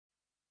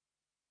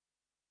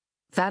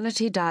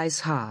Vanity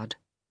Dies Hard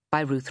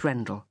by Ruth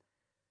Rendell.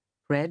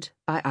 Read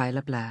by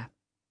Isla Blair.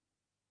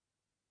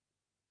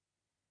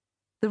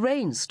 The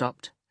rain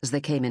stopped as they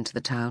came into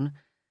the town,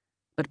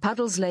 but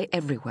puddles lay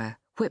everywhere,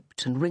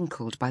 whipped and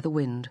wrinkled by the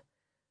wind.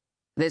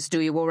 "This do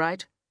you all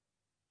right?"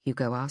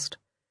 Hugo asked.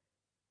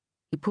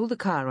 He pulled the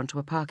car onto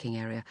a parking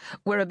area.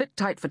 "We're a bit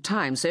tight for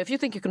time, so if you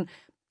think you can—"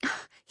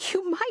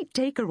 "You might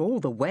take her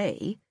all the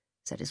way,"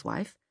 said his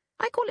wife.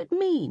 "I call it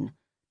mean,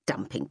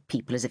 dumping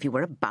people as if you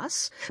were a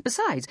bus.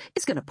 Besides,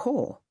 it's going to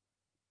pour."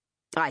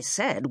 "I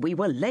said we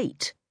were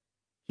late,"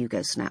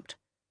 Hugo snapped.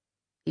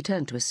 He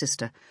turned to his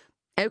sister.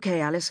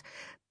 "OK, Alice,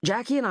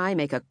 Jackie and I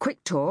make a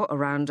quick tour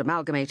around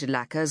Amalgamated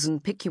Lacquers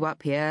and pick you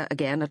up here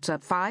again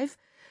at 5?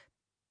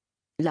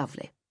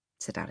 "Lovely,"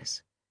 said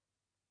Alice.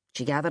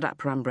 She gathered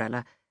up her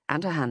umbrella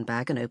and her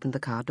handbag and opened the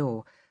car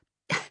door.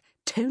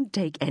 "Don't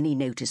take any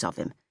notice of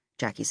him,"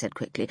 Jackie said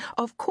quickly.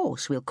 "Of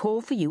course we'll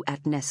call for you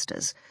at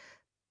Nestor's.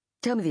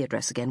 Tell me the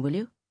address again, will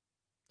you?"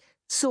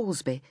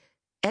 "Salisbury,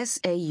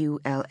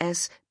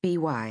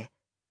 Saulsby,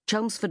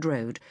 Chelmsford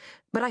Road,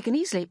 but I can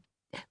easily—"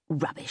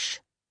 "Rubbish."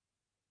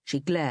 She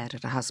glared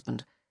at her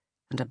husband,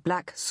 and her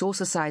black,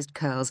 saucer-sized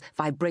curls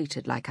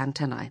vibrated like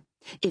antennae.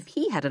 "If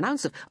he had an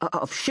ounce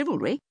of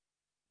chivalry—"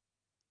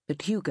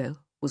 But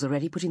Hugo was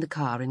already putting the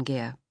car in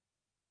gear.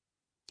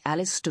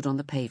 Alice stood on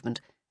the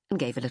pavement and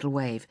gave a little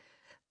wave.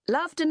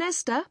 "Love to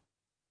Nestor,"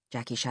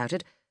 Jackie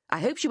shouted.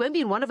 "I hope she won't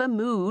be in one of her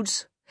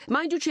moods.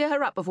 Mind you cheer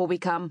her up before we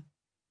come."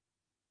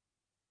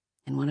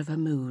 In one of her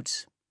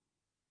moods.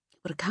 It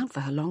would account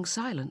for her long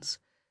silence,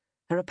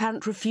 her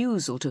apparent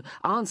refusal to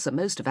answer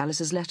most of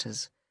Alice's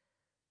letters.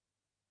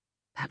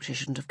 Perhaps she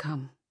shouldn't have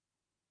come.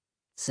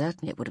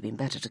 Certainly it would have been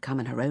better to come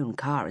in her own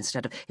car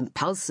instead of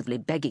impulsively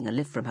begging a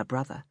lift from her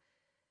brother.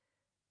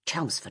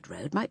 Chelmsford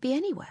Road might be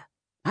anywhere,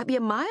 might be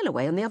a mile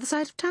away on the other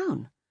side of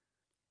town.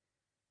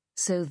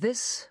 So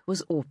this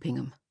was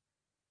Orpingham,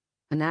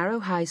 a narrow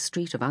high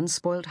street of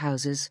unspoilt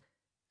houses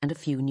and a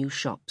few new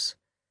shops.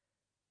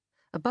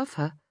 Above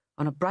her,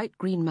 on a bright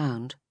green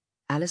mound,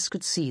 Alice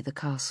could see the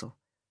castle.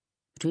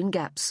 Between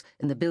gaps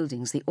in the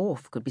buildings, the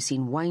Orf could be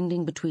seen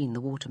winding between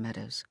the water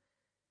meadows.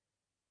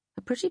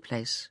 A pretty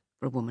place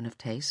for a woman of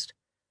taste,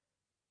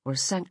 or a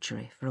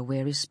sanctuary for a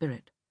weary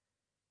spirit.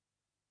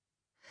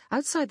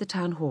 Outside the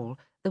town hall,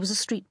 there was a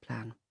street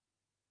plan.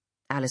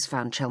 Alice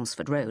found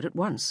Chelmsford Road at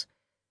once.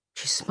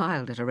 She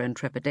smiled at her own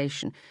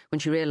trepidation when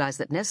she realised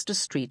that Nestor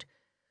Street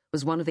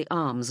was one of the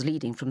arms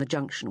leading from the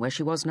junction where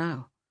she was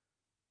now.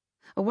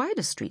 A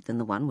wider street than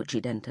the one which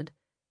she'd entered,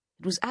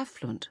 it was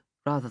affluent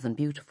rather than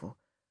beautiful,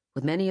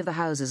 with many of the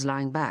houses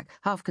lying back,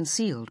 half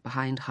concealed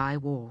behind high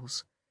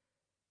walls.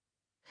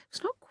 It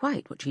was not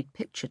quite what she'd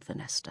pictured for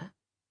Nestor.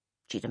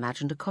 She'd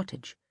imagined a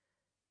cottage.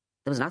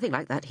 There was nothing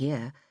like that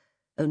here,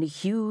 only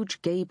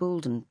huge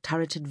gabled and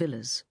turreted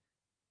villas.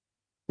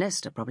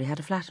 Nestor probably had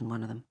a flat in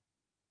one of them.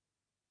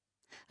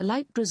 A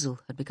light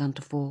drizzle had begun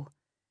to fall.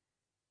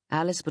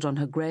 Alice put on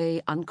her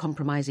grey,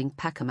 uncompromising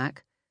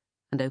pack-a-mac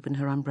and opened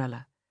her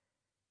umbrella.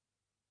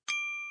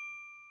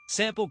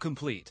 Sample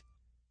complete.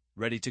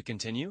 Ready to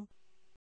continue?